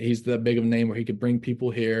think he's that big of a name where he could bring people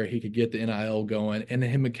here. He could get the NIL going. And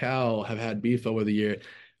him and Cal have had beef over the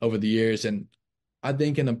years. And I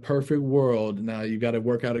think in a perfect world, now you got to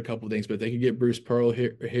work out a couple of things, but they could get Bruce Pearl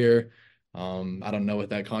here. I don't know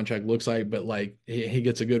what that contract looks like, but like he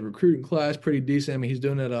gets a good recruiting class, pretty decent. I mean, he's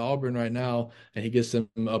doing it at Auburn right now, and he gets them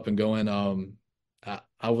up and going.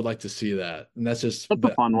 I would like to see that, and that's A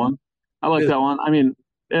fun one. I like that one. I mean,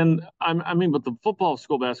 but the football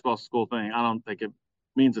school, basketball school thing, I don't think it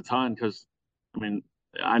means a ton because, I mean,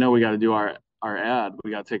 I know we got to do our ad,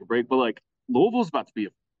 we got to take a break, but like Louisville's about to be a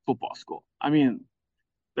football school. I mean,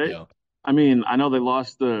 yeah. I know they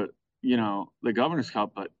lost the Governor's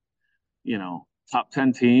Cup, but top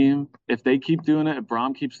 10 team. If they keep doing it, if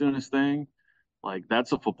Brom keeps doing his thing, like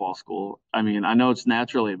that's a football school. I mean, I know it's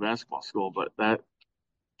naturally a basketball school, but that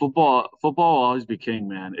football will always be king,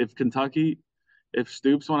 man. If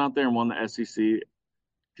Stoops went out there and won the SEC,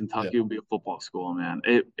 Kentucky would be a football school, man.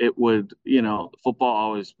 It would, football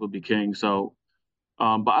always would be king. So,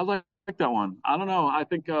 but I like that one. I don't know. I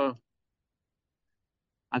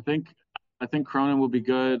think Cronin will be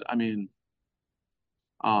good. I mean,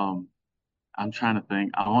 I'm trying to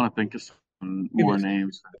think. I want to think of some more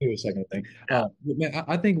names. Give me a second thing. Yeah. Man,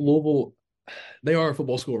 I think Louisville, they are a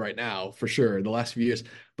football school right now for sure. The last few years,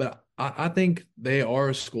 but I think they are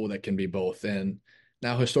a school that can be both. And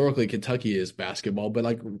now historically, Kentucky is basketball, but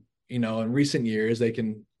like in recent years, they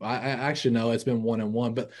can. I actually know it's been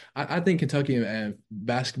 1-1, but I think Kentucky and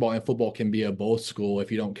basketball and football can be a both school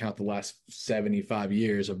if you don't count the last 75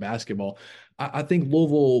 years of basketball. I think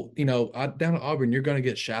Louisville, down at Auburn, you're going to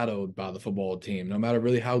get shadowed by the football team, no matter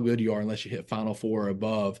really how good you are, unless you hit Final Four or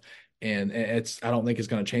above. And I don't think it's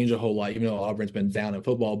going to change a whole lot, even though Auburn's been down in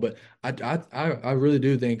football. But I really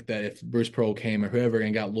do think that if Bruce Pearl came or whoever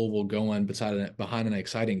and got Louisville going behind an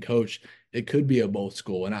exciting coach, it could be a both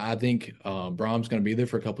school. And I think Brom's going to be there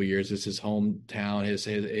for a couple of years. It's his hometown,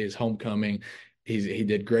 his homecoming. He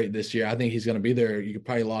did great this year. I think he's going to be there. You could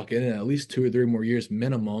probably lock in at least 2 or 3 more years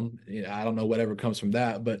minimum. I don't know whatever comes from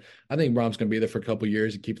that, but I think Brom's going to be there for a couple of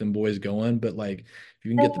years and keep them boys going. But like, if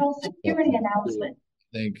you can get the security announcement.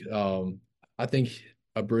 I think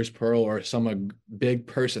a Bruce Pearl or some big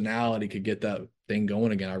personality could get that thing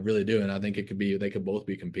going again. I really do, and I think they could both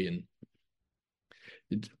be competing.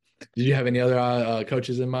 Did you have any other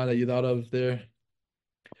coaches in mind that you thought of there?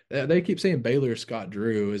 They keep saying Baylor Scott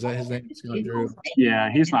Drew. Is that his name? Scott Drew?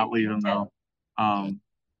 Yeah, he's not leaving though. I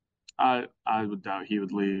would doubt he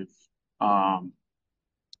would leave. Get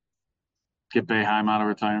Boeheim out of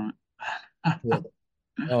retirement. Yeah.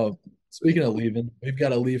 Oh, speaking of leaving, we've got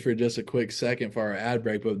to leave for just a quick second for our ad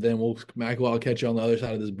break, but then Michael, I'll catch you on the other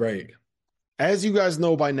side of this break. As you guys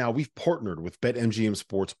know by now, we've partnered with BetMGM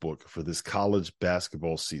Sportsbook for this college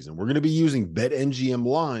basketball season. We're going to be using BetMGM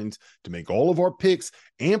lines to make all of our picks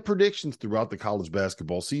and predictions throughout the college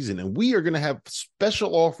basketball season. And we are going to have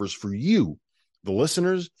special offers for you, the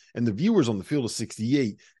listeners, and the viewers on the Field of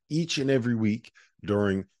 68 each and every week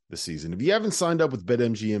during the season. If you haven't signed up with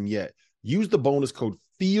BetMGM yet, use the bonus code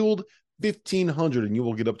FIELD1500 and you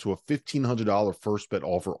will get up to a $1,500 first bet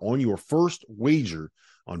offer on your first wager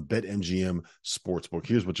on BetMGM Sportsbook.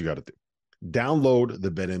 Here's what you got to do. Download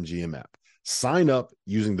the BetMGM app. Sign up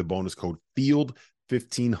using the bonus code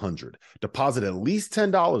FIELD1500. Deposit at least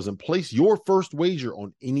 $10 and place your first wager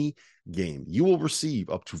on any game. You will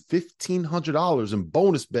receive up to $1,500 in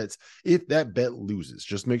bonus bets if that bet loses.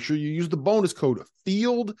 Just make sure you use the bonus code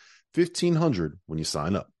FIELD1500 when you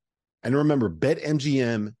sign up. And remember,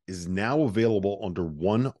 BetMGM is now available under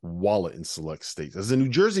one wallet in select states. As a New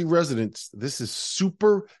Jersey resident, this is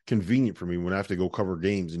super convenient for me when I have to go cover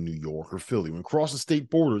games in New York or Philly. When crossing state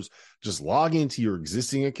borders, just log into your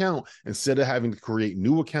existing account instead of having to create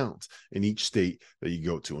new accounts in each state that you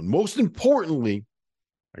go to. And most importantly,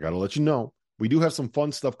 I got to let you know, we do have some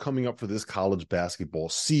fun stuff coming up for this college basketball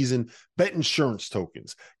season. Bet insurance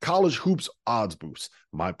tokens, college hoops odds boosts,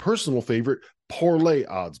 my personal favorite, parlay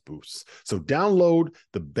odds boosts. So download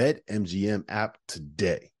the BetMGM app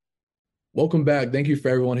today. Welcome back. Thank you for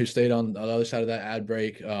everyone who stayed on the other side of that ad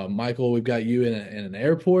break. Michael, we've got you in an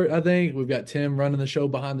airport, I think. We've got Tim running the show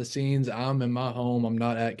behind the scenes. I'm in my home. I'm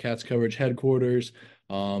not at Cats Coverage headquarters.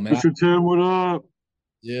 Mr. Tim, what up?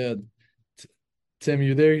 Yeah. Tim,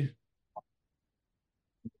 you there?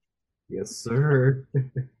 Yes, sir.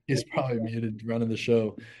 He's probably muted running the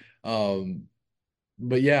show.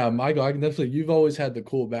 But yeah, Michael, I can definitely, you've always had the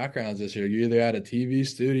cool backgrounds this year. You're either at a TV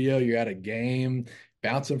studio, you're at a game,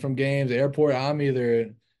 bouncing from games, airport. I'm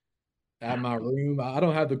either at my room. I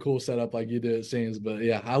don't have the cool setup like you do, it seems. But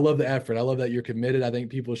yeah, I love the effort. I love that you're committed. I think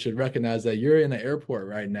people should recognize that you're in the airport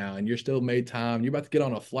right now and you're still made time. You're about to get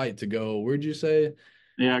on a flight to go. Where'd you say?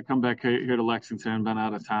 Yeah, I come back here to Lexington. Been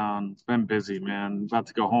out of town. It's been busy, man. About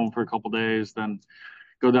to go home for a couple days, then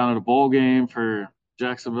go down to the bowl game for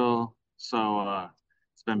Jacksonville. So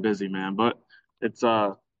it's been busy, man. But it's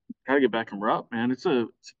gotta get back from Rupp, man. It's a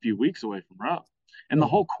few weeks away from Rupp, and the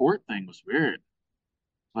whole court thing was weird.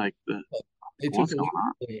 Like They what's took going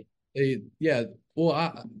on? yeah.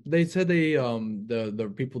 Well, they said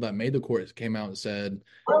the people that made the court came out and said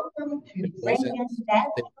Welcome to it wasn't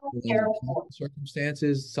Airport.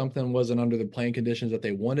 circumstances. Something wasn't under the playing conditions that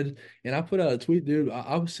they wanted. And I put out a tweet, dude.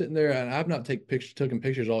 I was sitting there and I've not taken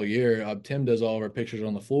pictures all year. Tim does all of our pictures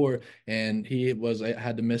on the floor, and he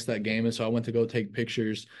had to miss that game, and so I went to go take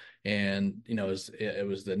pictures. And it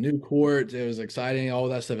was the new court. It was exciting, all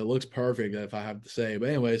that stuff. It looks perfect, if I have to say. But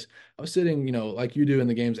anyways, I was sitting, like you do in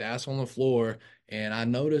the games, ass on the floor, and I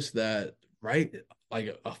noticed that right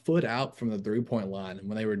like a foot out from the 3-point line, and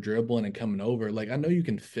when they were dribbling and coming over, like I know you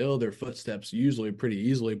can feel their footsteps usually pretty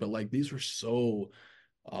easily, but like these were so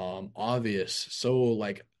obvious, so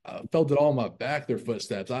like I felt it all on my back, their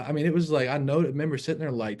footsteps. I mean, it was like remember sitting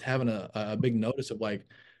there like having a big notice of like,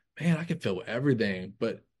 man, I can feel everything,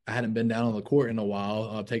 but I hadn't been down on the court in a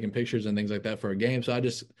while, taking pictures and things like that for a game. So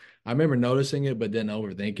I remember noticing it, but didn't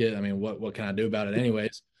overthink it. I mean, what can I do about it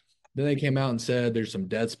anyways? Then they came out and said there's some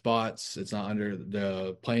dead spots. It's not under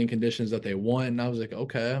the playing conditions that they want. And I was like,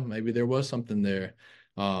 okay, maybe there was something there.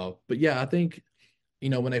 But yeah, I think,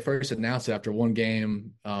 when they first announced it after one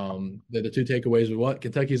game, the two takeaways were what?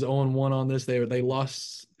 Kentucky's 0-1 on this. They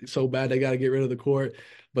lost so bad they got to get rid of the court.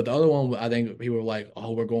 But the other one, I think people were like,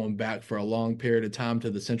 oh, we're going back for a long period of time to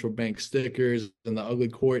the central bank stickers and the ugly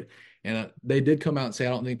court. And they did come out and say,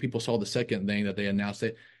 I don't think people saw the second thing that they announced.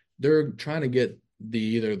 They're trying to get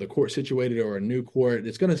either the court situated or a new court.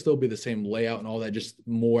 It's going to still be the same layout and all that, just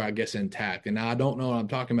more, I guess, intact. And now I don't know what I'm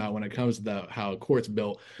talking about when it comes to how a court's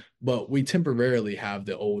built, but we temporarily have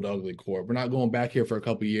the old ugly court. We're not going back here for a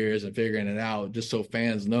couple of years and figuring it out, just so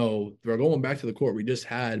fans know we're going back to the court we just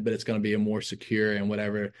had, but it's going to be a more secure and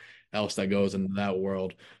whatever else that goes into that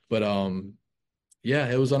world. But yeah,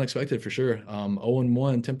 it was unexpected for sure.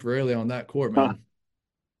 0-1 temporarily on that court, man.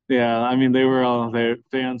 Yeah, I mean their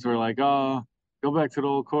fans were like, oh, go back to the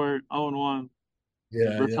old court, 0-1.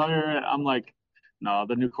 Yeah, Retire it. I'm like, no,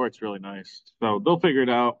 the new court's really nice. So they'll figure it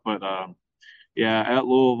out. But yeah, at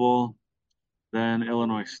Louisville, then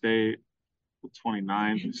Illinois State, the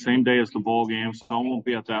 29th, same day as the bowl game, so I won't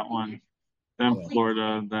be at that one. Then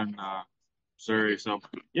Florida, then Missouri. So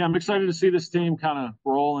yeah, I'm excited to see this team kind of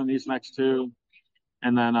roll in these next two.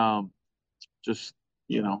 And then just,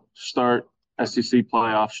 start SEC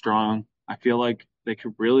playoff strong. I feel like they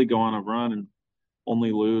could really go on a run and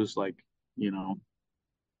only lose you know,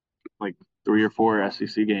 like 3 or 4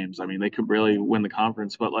 SEC games. I mean, they could really win the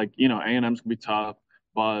conference, but A&M's gonna be tough.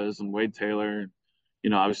 Buzz and Wade Taylor,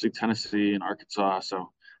 obviously Tennessee and Arkansas.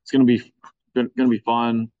 So it's gonna be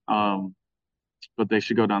fun. But they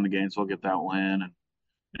should go down to Gainesville, get that win,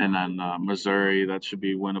 and then Missouri, that should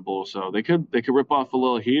be winnable. So they could rip off a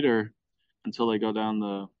little heater until they go down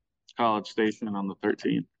the College Station on the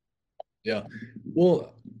 13th. Yeah.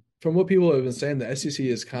 Well, from what people have been saying, the SEC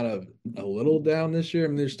is kind of a little down this year. I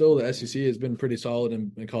mean, the SEC has been pretty solid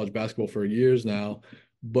in college basketball for years now,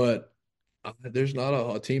 but there's not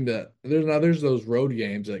a team there's those road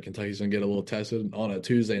games that Kentucky's gonna get a little tested on a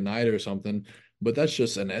Tuesday night or something, but that's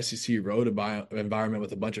just an SEC road environment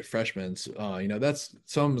with a bunch of freshmen. That's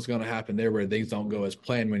something's gonna happen there where things don't go as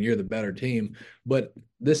planned when you're the better team. But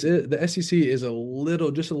the SEC is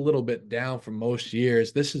just a little bit down from most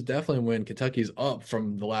years. This is definitely when Kentucky's up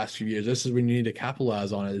from the last few years. This is when you need to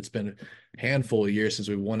capitalize on it. It's been a handful of years since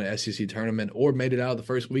we won an SEC tournament or made it out of the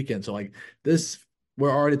first weekend. So this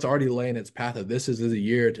it's already laying its path of this is the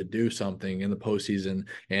year to do something in the postseason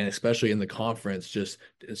and especially in the conference. Just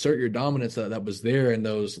insert your dominance that was there in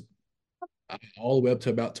those all the way up to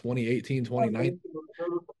about 2018, 2019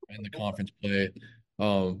 in the conference play.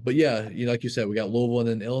 But yeah, like you said, we got Louisville and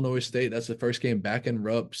then Illinois State. That's the first game back in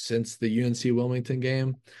Rupp since the UNC Wilmington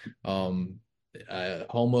game. Home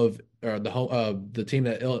of or the team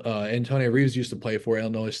that Antonio Reeves used to play for,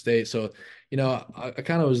 Illinois State. So, I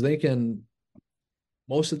kind of was thinking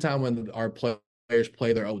most of the time when our players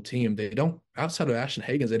play their old team, they don't, outside of Ashton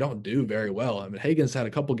Hagans, they don't do very well. I mean, Hagans had a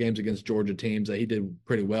couple games against Georgia teams that he did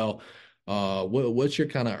pretty well. What's your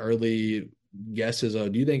kind of early guesses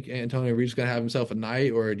of, do you think Antonio Reeves is going to have himself a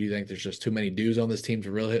night, or do you think there's just too many dudes on this team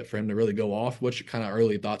for him to really go off? What's your kind of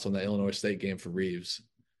early thoughts on the Illinois State game for Reeves?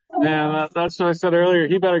 Yeah, that's what I said earlier.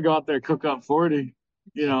 He better go out there, cook up 40.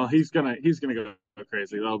 He's gonna go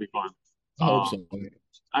crazy. That'll be fun. I hope so.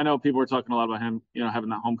 I know people were talking a lot about him, having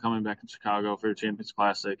that homecoming back in Chicago for the Champions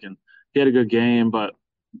Classic, and he had a good game, but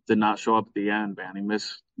did not show up at the end. Man, he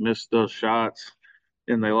missed those shots,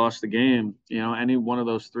 and they lost the game. Any one of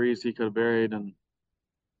those threes he could have buried and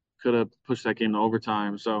could have pushed that game to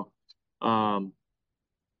overtime. So, I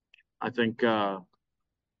think he'll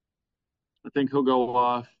go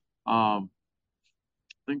off. I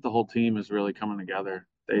think the whole team is really coming together.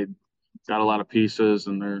 They got a lot of pieces,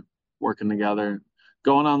 and they're working together.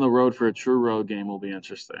 Going on the road for a true road game will be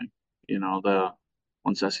interesting.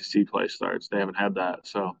 Once SEC play starts, they haven't had that,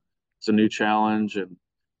 so it's a new challenge.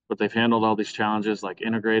 But they've handled all these challenges, like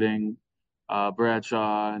integrating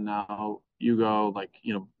Bradshaw and now Hugo,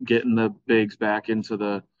 getting the bigs back into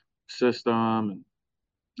the system,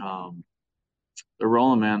 and they're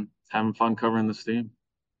rolling, man. Having fun covering this team.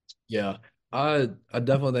 Yeah, I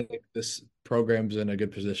definitely think this program's in a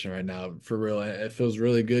good position right now. For real, it feels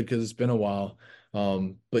really good because it's been a while.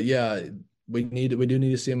 But yeah, we do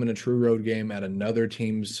need to see them in a true road game at another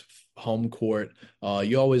team's home court.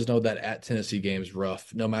 You always know that at Tennessee game's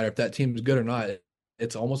rough, no matter if that team's good or not.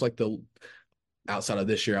 It's almost like outside of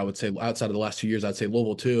this year, I would say, outside of the last 2 years, I'd say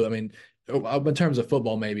Louisville too. I mean, in terms of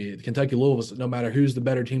football, maybe Kentucky, Louisville, no matter who's the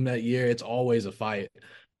better team that year, it's always a fight.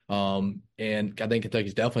 And I think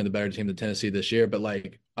Kentucky's definitely the better team than Tennessee this year. But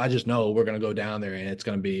I just know we're going to go down there and it's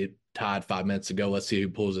going to be tied 5 minutes to go. Let's see who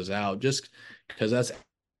pulls us out. Just because that's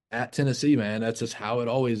at Tennessee, man. That's just how it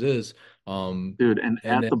always is. Dude, and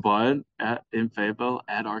at the Bud in Fayetteville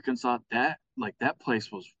at Arkansas, that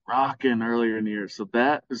place was rocking earlier in the year. So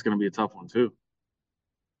that is going to be a tough one too.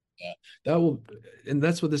 Yeah, and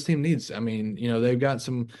that's what this team needs. I mean, they've got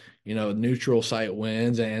some, neutral site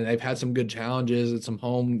wins, and they've had some good challenges and some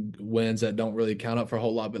home wins that don't really count up for a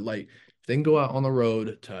whole lot. But if they can go out on the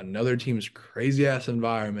road to another team's crazy ass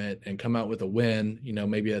environment and come out with a win,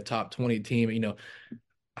 maybe a top 20 team,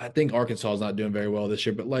 I think Arkansas is not doing very well this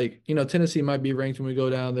year. But Tennessee might be ranked when we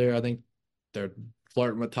go down there. I think they're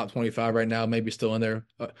flirting with top 25 right now, maybe still in there.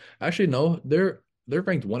 Actually, no, they're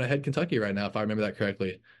ranked one ahead Kentucky right now, if I remember that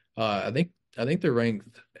correctly. I think they're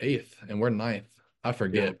ranked 8th and we're 9th. I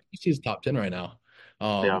forget. He's top 10 right now.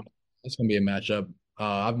 It's gonna be a matchup.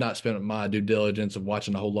 I've not spent my due diligence of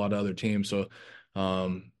watching a whole lot of other teams, so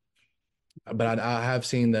but I have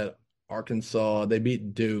seen that Arkansas, they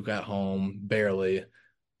beat Duke at home barely.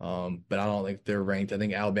 But I don't think they're ranked. I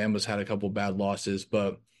think Alabama's had a couple bad losses,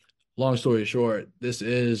 but long story short, this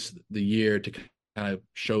is the year to kind of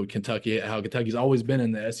show Kentucky how Kentucky's always been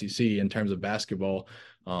in the SEC in terms of basketball.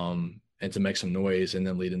 And to make some noise and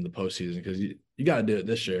then lead into the postseason, because you got to do it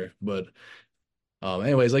this year. But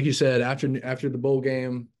Anyways, like you said, after the bowl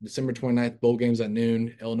game, December 29th, bowl games at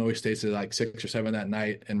noon. Illinois State's at like 6 or 7 that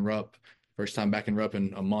night in Rupp. First time back in Rupp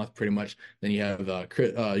in a month, pretty much. Then you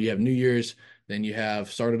have New Year's. Then you have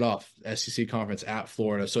started off SEC conference at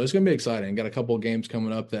Florida. So it's gonna be exciting. Got a couple of games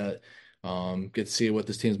coming up that get to see what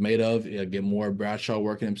this team's made of. Get more Bradshaw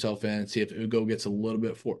working himself in. See if Ugo gets a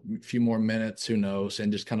few more minutes. Who knows?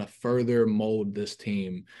 And just kind of further mold this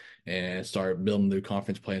team and start building new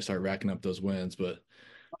conference play and start racking up those wins. But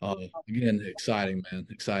again, exciting, man,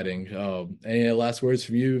 exciting. Any last words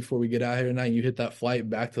from you before we get out here tonight? You hit that flight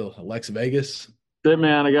back to Lex Vegas. That's it,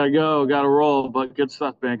 man. I gotta go, gotta roll. But good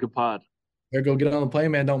stuff, man. Good pod. There, go get on the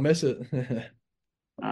plane, man. Don't miss it.